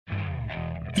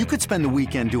You could spend the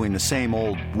weekend doing the same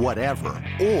old whatever,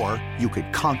 or you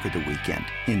could conquer the weekend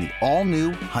in the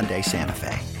all-new Hyundai Santa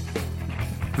Fe.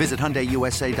 Visit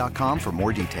HyundaiUSA.com for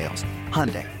more details.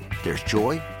 Hyundai, there's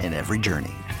joy in every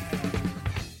journey.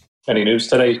 Any news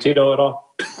today, Tito, at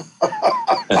all?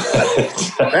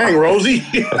 Dang, Rosie,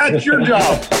 that's your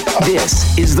job.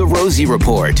 This is the Rosie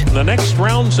Report. The next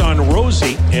round's on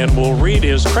Rosie, and we'll read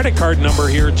his credit card number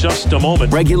here in just a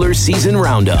moment. Regular season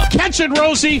roundup. Catch it,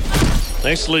 Rosie!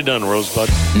 Nicely done, Rosebud.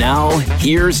 Now,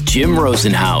 here's Jim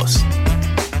Rosenhaus.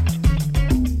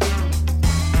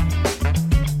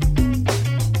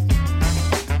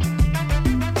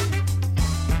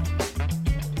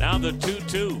 Now the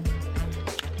 2-2.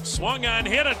 Swung on,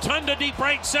 hit a ton to deep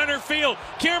right center field.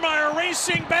 Kiermaier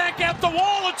racing back at the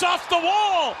wall. It's off the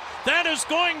wall. That is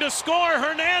going to score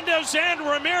Hernandez and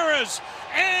Ramirez.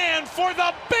 And for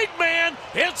the big man,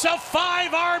 it's a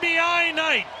 5 RBI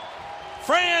night.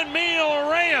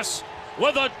 Franmil Reyes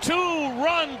with a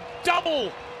 2-run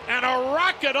double and a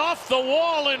rocket off the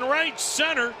wall in right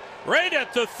center, right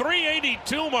at the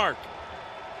 382 mark.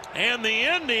 And the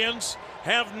Indians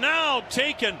have now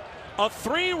taken a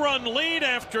 3-run lead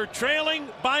after trailing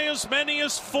by as many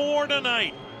as 4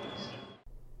 tonight.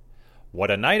 What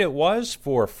a night it was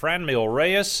for Franmil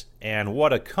Reyes, and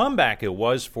what a comeback it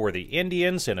was for the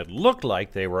Indians, and it looked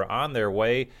like they were on their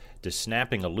way to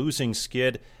snapping a losing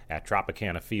skid at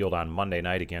Tropicana Field on Monday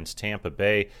night against Tampa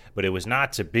Bay, but it was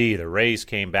not to be. The Rays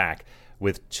came back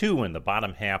with 2 in the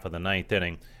bottom half of the 9th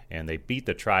inning, and they beat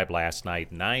the Tribe last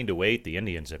night 9-8. The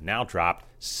Indians have now dropped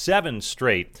 7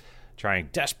 straight, trying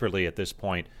desperately at this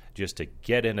point just to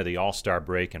get into the All-Star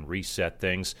break and reset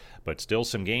things, but still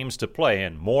some games to play,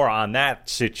 and more on that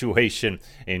situation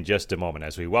in just a moment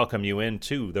as we welcome you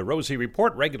into the Rosie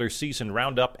Report regular season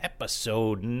roundup,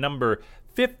 episode number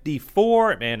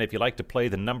 54. And if you like to play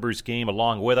the numbers game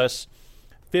along with us,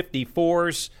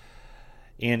 54s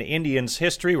in Indians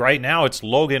history. Right now it's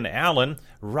Logan Allen.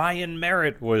 Ryan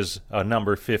Merritt was a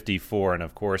number 54, and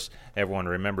of course everyone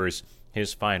remembers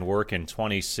his fine work in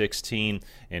 2016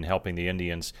 in helping the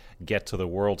Indians get to the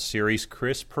World Series.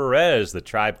 Chris Perez, the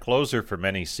Tribe closer for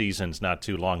many seasons not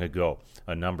too long ago,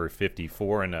 a number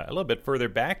 54. And a little bit further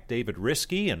back, David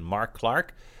Riskey and Mark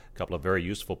Clark, a couple of very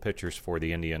useful pitchers for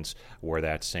the Indians, wore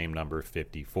that same number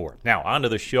 54. Now, on to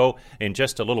the show. In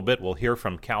just a little bit, we'll hear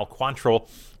from Cal Quantrill,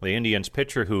 the Indians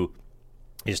pitcher who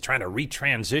is trying to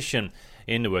retransition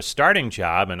into a starting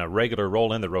job and a regular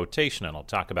role in the rotation, and I'll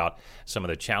talk about some of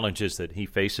the challenges that he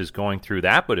faces going through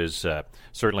that, but is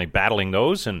certainly battling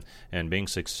those and being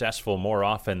successful more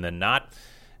often than not.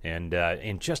 And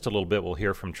in just a little bit, we'll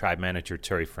hear from Tribe manager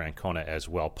Terry Francona as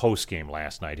well, post-game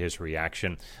last night, his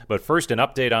reaction. But first, an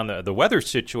update on the weather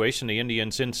situation. The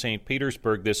Indians in St.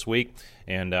 Petersburg this week,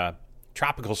 and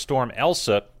Tropical Storm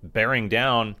Elsa bearing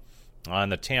down on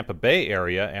the Tampa Bay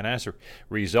area, and as a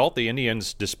result, the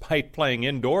Indians, despite playing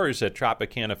indoors at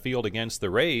Tropicana Field against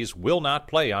the Rays, will not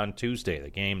play on Tuesday.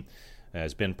 The game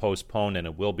has been postponed, and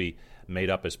it will be made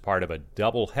up as part of a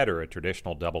doubleheader, a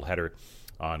traditional doubleheader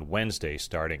on Wednesday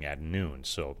starting at noon.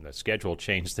 So the schedule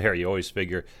change there. You always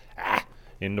figure,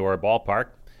 indoor ballpark,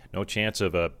 no chance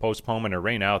of a postponement or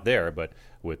rain out there, but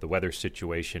with the weather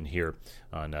situation here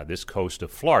on this coast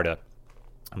of Florida,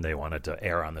 they wanted to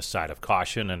err on the side of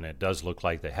caution, and it does look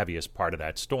like the heaviest part of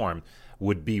that storm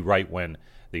would be right when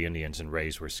the Indians and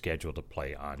Rays were scheduled to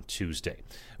play on Tuesday.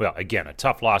 Well, again, a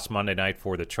tough loss Monday night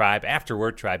for the Tribe.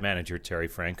 Afterward, Tribe manager Terry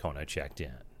Francona checked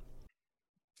in.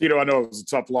 Tito, I know it was a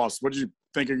tough loss. What did you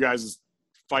think of your guys'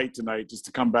 fight tonight just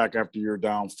to come back after you're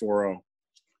down 4-0?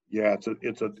 Yeah,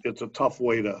 it's a tough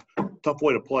way to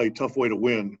play, tough way to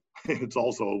win. It's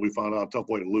also, we found out, a tough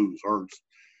way to lose. Hurts.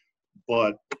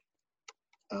 But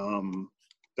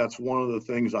that's one of the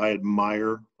things I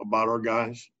admire about our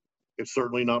guys. It's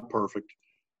certainly not perfect,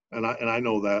 and I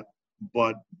know that,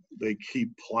 but they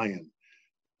keep playing,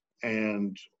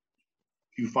 and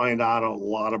you find out a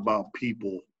lot about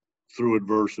people through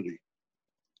adversity.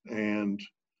 And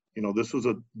this was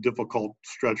a difficult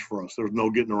stretch for us. There's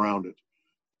no getting around it.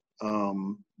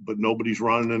 But nobody's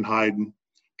running and hiding.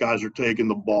 Guys are taking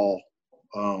the ball.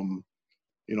 We're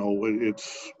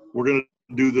going to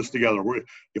do this together.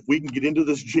 If we can get into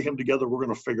this jam together, we're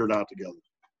going to figure it out together.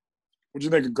 What do you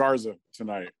think of Garza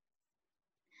tonight?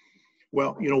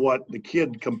 Well, you know what? The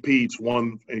kid competes,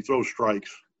 and he throws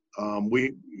strikes.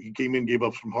 He came in, gave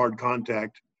up some hard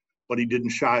contact, but he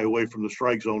didn't shy away from the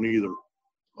strike zone either.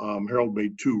 Harold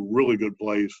made 2 really good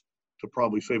plays to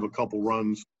probably save a couple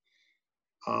runs.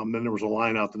 Then there was a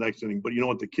line out the next inning. But you know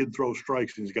what? The kid throws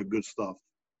strikes, and he's got good stuff.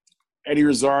 Eddie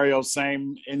Rosario,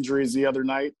 same injuries the other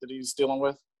night that he's dealing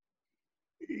with?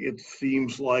 It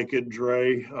seems like it,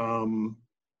 Dre.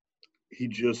 He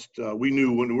just, we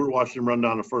knew when we were watching him run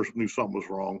down the first, we knew something was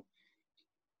wrong.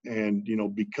 And,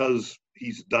 because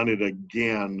he's done it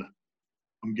again,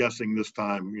 I'm guessing this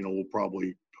time, we'll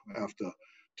probably have to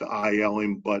IL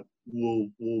him, but we'll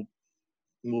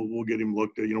get him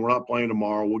looked at. We're not playing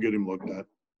tomorrow. We'll get him looked at.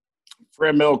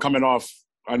 Franmil coming off,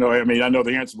 I know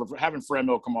the answer, but having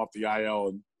Franmil come off the IL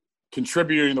and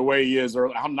contributing the way he is,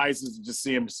 or how nice is it to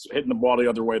see him hitting the ball the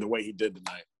other way the way he did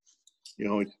tonight?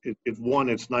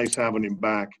 It's nice having him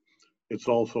back. It's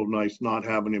also nice not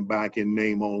having him back in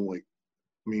name only.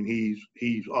 I mean,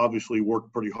 he's obviously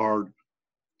worked pretty hard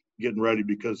getting ready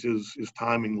because his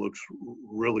timing looks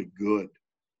really good.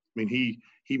 I mean, he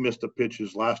missed a pitch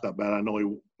his last at bat. I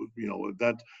know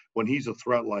that when he's a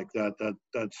threat like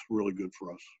that's really good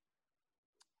for us.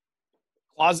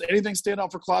 Clase, anything stand out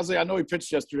for Clase? I know he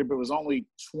pitched yesterday, but it was only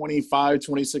 25,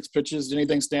 26 pitches. Did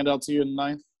anything stand out to you in the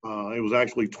ninth? It was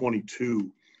actually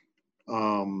 22. They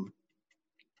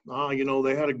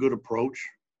had a good approach.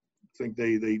 I think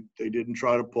they didn't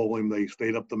try to pull him. They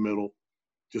stayed up the middle,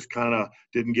 just kind of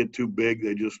didn't get too big.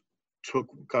 They just took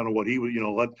kind of what he was,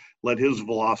 let his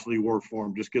velocity work for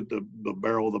him. Just get the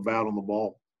barrel of the bat on the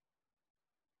ball.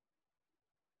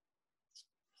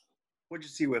 What'd you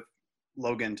see with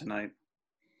Logan tonight?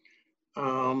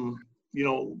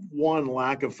 One,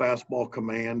 lack of fastball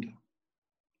command.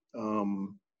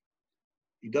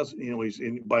 He doesn't, he's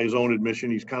by his own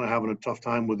admission, he's kind of having a tough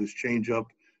time with his changeup,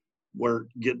 where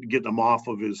getting him off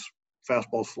of his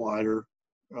fastball slider.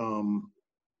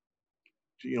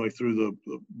 He threw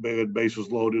the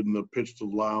bases loaded, and the pitch to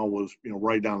Lau was,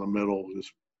 right down the middle.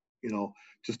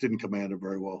 Just didn't command it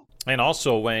very well. And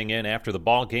also weighing in after the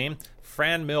ball game,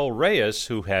 Franmil Reyes,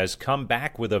 who has come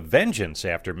back with a vengeance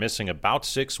after missing about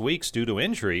 6 weeks due to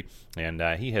injury, and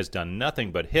he has done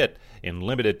nothing but hit in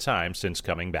limited time since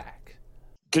coming back.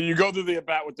 Can you go through the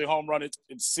at-bat with the home run? It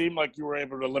seemed like you were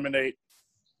able to eliminate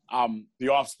the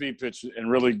off-speed pitch and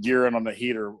really gear in on the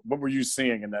heater. What were you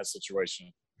seeing in that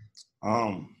situation?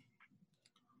 I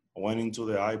went into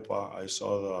the iPad. I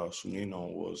saw that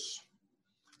Zunino was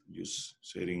just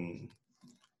sitting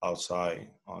outside.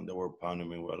 They were pounding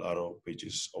me with a lot of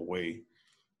pitches away,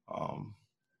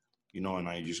 and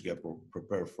I just get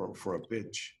prepared for a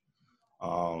pitch.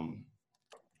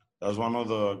 That's one of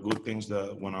the good things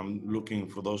that when I'm looking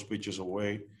for those pitches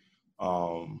away,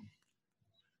 I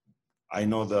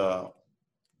know that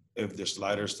if the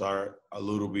sliders start a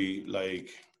little bit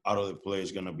like out of the play,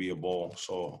 it's gonna be a ball.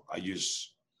 So I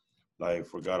just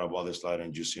forgot about the slider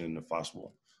and just seeing the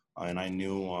fastball. And I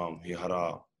knew he had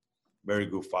a very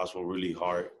good fastball, really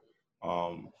hard.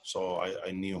 So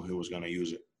I knew he was gonna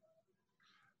use it.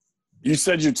 You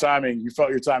said you felt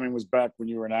your timing was back when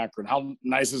you were in Akron. How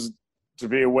nice is it to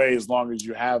be away as long as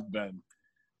you have been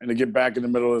and to get back in the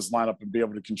middle of this lineup and be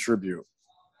able to contribute?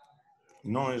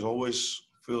 It always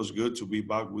feels good to be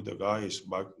back with the guys,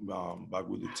 back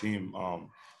with the team,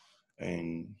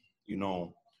 and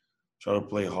try to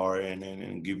play hard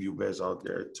and give your best out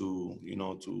there to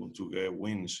get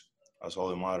wins. That's all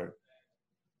that matters.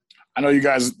 I know you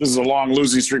guys, this is a long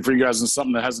losing streak for you guys and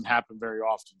something that hasn't happened very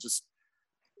often. Just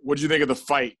what did you think of the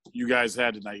fight you guys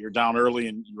had tonight? You're down early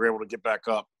and you were able to get back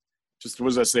up. Just what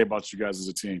does that say about you guys as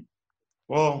a team?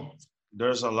 Well,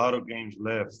 there's a lot of games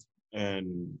left.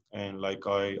 And like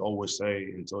I always say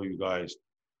and tell you guys,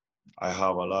 I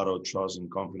have a lot of trust and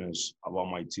confidence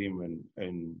about my team.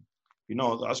 And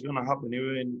that's going to happen.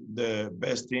 Even the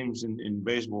best teams in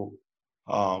baseball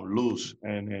lose.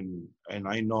 And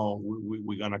I know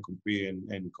we're going to compete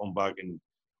and come back and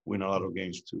win a lot of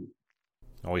games too.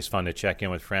 Always fun to check in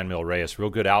with Franmil Reyes.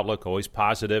 Real good outlook, always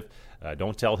positive.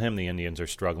 Don't tell him the Indians are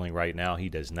struggling right now. He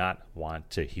does not want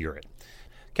to hear it.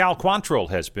 Cal Quantrill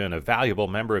has been a valuable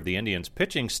member of the Indians'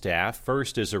 pitching staff,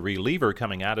 first as a reliever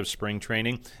coming out of spring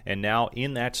training, and now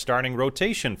in that starting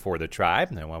rotation for the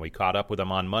Tribe. And when we caught up with him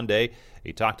on Monday,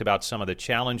 he talked about some of the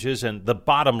challenges and the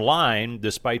bottom line,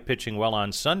 despite pitching well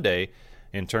on Sunday,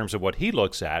 in terms of what he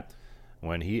looks at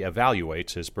when he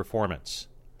evaluates his performance.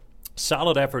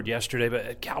 Solid effort yesterday,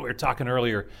 but Cal, we were talking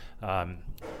earlier,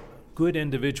 good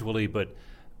individually, but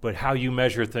how you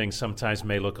measure things sometimes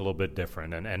may look a little bit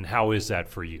different. And how is that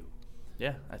for you?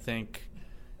 Yeah, I think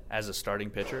as a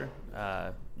starting pitcher,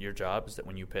 your job is that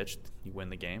when you pitch, you win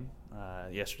the game.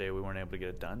 Yesterday we weren't able to get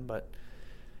it done, but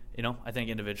I think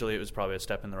individually it was probably a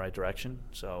step in the right direction.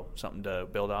 So something to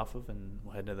build off of, and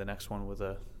we'll head to the next one with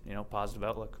a positive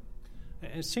outlook.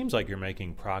 It seems like you're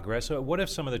making progress. What have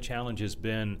some of the challenges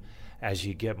been as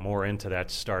you get more into that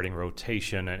starting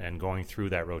rotation and going through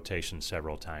that rotation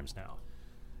several times now?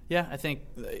 Yeah, I think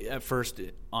at first,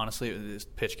 honestly, it was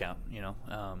pitch count.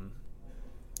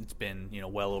 It's been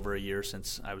well over a year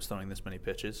since I was throwing this many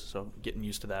pitches, so getting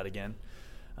used to that again.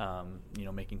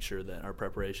 Making sure that our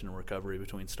preparation and recovery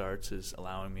between starts is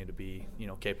allowing me to be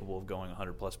capable of going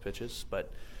 100+ pitches.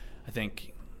 But I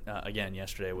think again,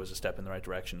 yesterday was a step in the right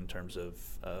direction in terms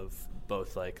of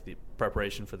both like the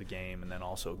preparation for the game and then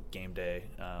also game day,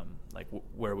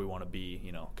 where we want to be,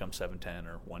 come 7:10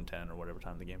 or 1:10 or whatever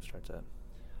time the game starts at.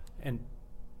 And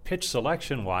pitch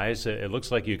selection-wise, it looks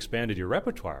like you expanded your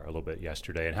repertoire a little bit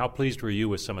yesterday. And how pleased were you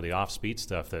with some of the off-speed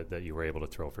stuff that you were able to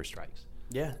throw for strikes?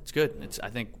 Yeah, it's good.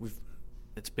 I think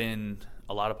it's been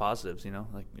a lot of positives. In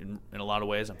a lot of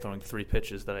ways, I'm throwing 3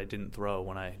 pitches that I didn't throw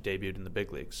when I debuted in the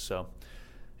big leagues. So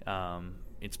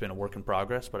it's been a work in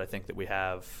progress, but I think that we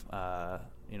have a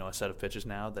set of pitches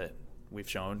now that we've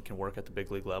shown can work at the big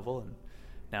league level, and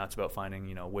now it's about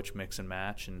finding which mix and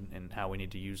match and how we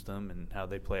need to use them and how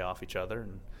they play off each other.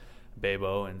 And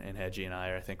Bebo and Hedgie and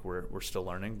I think we're still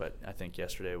learning, but I think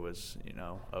yesterday was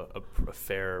a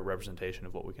fair representation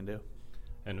of what we can do.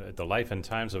 And the life and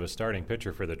times of a starting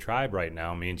pitcher for the Tribe right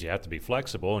now means you have to be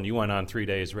flexible, and you went on 3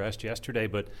 days rest yesterday,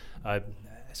 but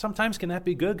sometimes can that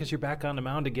be good because you're back on the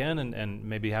mound again and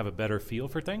maybe have a better feel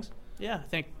for things? Yeah, I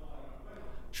think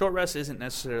short rest isn't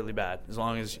necessarily bad as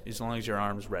long as your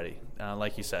arm's ready.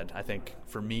 Like you said, I think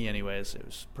for me anyways, it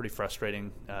was pretty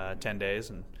frustrating 10 days,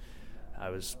 and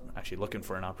I was actually looking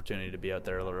for an opportunity to be out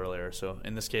there a little earlier. So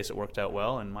in this case, it worked out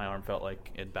well, and my arm felt like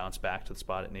it bounced back to the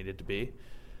spot it needed to be.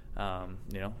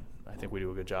 I think we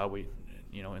do a good job. We,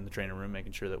 in the training room,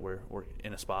 making sure that we're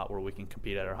in a spot where we can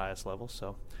compete at our highest level.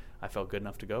 So I felt good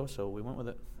enough to go, so we went with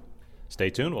it. Stay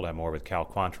tuned. We'll have more with Cal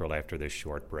Quantrill after this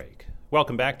short break.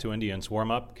 Welcome back to Indians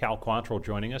Warm-Up. Cal Quantrill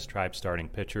joining us, Tribe starting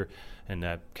pitcher.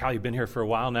 And Cal, you've been here for a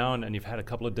while now, and you've had a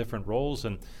couple of different roles.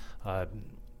 And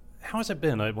how has it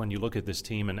been when you look at this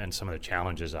team and some of the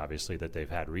challenges, obviously, that they've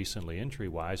had recently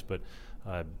injury-wise, but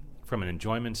from an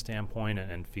enjoyment standpoint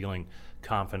and feeling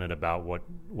confident about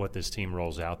what this team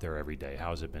rolls out there every day?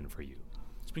 How has it been for you?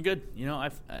 It's been good.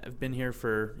 I've been here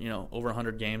for over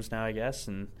 100 games now, I guess,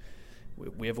 and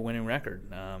we have a winning record.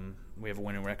 We have a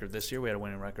winning record this year. We had a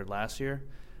winning record last year.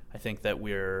 I think that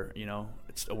we're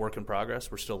it's a work in progress.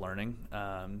 We're still learning.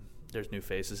 There's new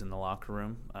faces in the locker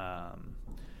room.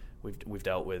 We've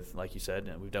dealt with, like you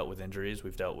said, we've dealt with injuries.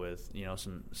 We've dealt with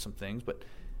some things, but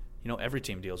every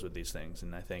team deals with these things,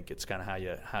 and I think it's kind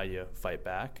of how you fight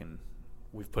back. And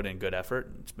we've put in good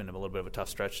effort. It's been a little bit of a tough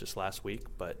stretch this last week,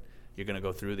 but you're going to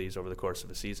go through these over the course of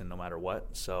a season no matter what.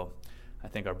 So I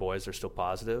think our boys are still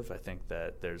positive. I think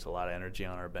that there's a lot of energy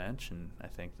on our bench, and I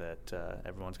think that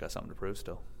everyone's got something to prove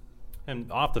still.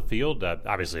 And off the field,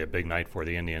 obviously a big night for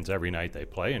the Indians every night they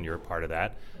play, and you're a part of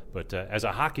that. But as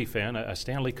a hockey fan, a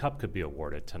Stanley Cup could be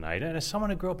awarded tonight. And as someone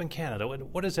who grew up in Canada,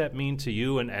 what does that mean to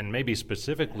you and maybe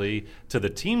specifically to the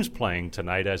teams playing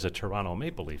tonight as a Toronto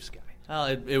Maple Leafs guy? Well,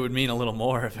 it would mean a little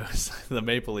more if it was the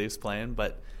Maple Leafs playing,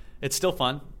 but it's still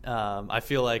fun. I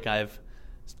feel like I've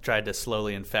tried to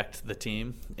slowly infect the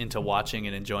team into watching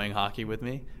and enjoying hockey with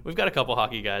me. We've got a couple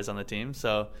hockey guys on the team,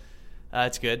 so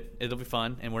it's good. It'll be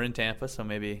fun, and we're in Tampa, so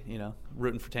maybe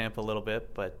rooting for Tampa a little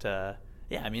bit. But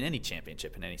yeah, I mean, any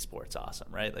championship in any sport's awesome,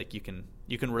 right? Like you can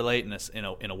relate in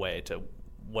a way to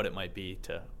what it might be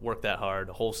to work that hard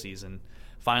a whole season,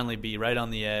 finally be right on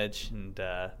the edge, and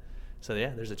so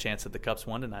yeah, there's a chance that the Cup's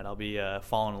won tonight. I'll be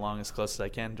following along as close as I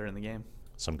can during the game.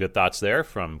 Some good thoughts there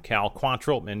from Cal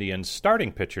Quantrill, Indians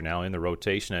starting pitcher now in the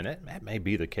rotation, and that may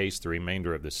be the case the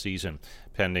remainder of the season,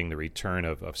 pending the return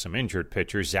of some injured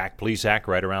pitchers. Zach Plesac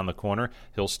right around the corner.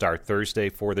 He'll start Thursday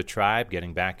for the Tribe,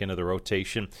 getting back into the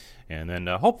rotation, and then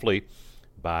hopefully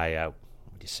by, what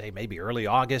do you say, maybe early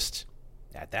August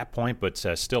at that point, but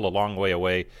still a long way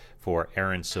away for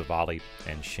Aaron Civale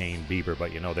and Shane Bieber,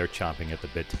 but they're chomping at the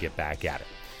bit to get back at it.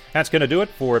 That's going to do it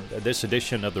for this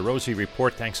edition of the Rosie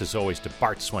Report. Thanks as always to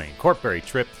Bart Swain, Courtberry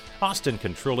Tripp, Austin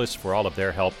Contrulis for all of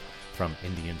their help from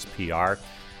Indians PR.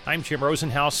 I'm Jim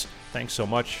Rosenhaus. Thanks so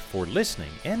much for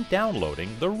listening and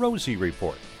downloading the Rosie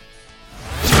Report.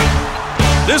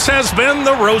 This has been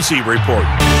the Rosie Report.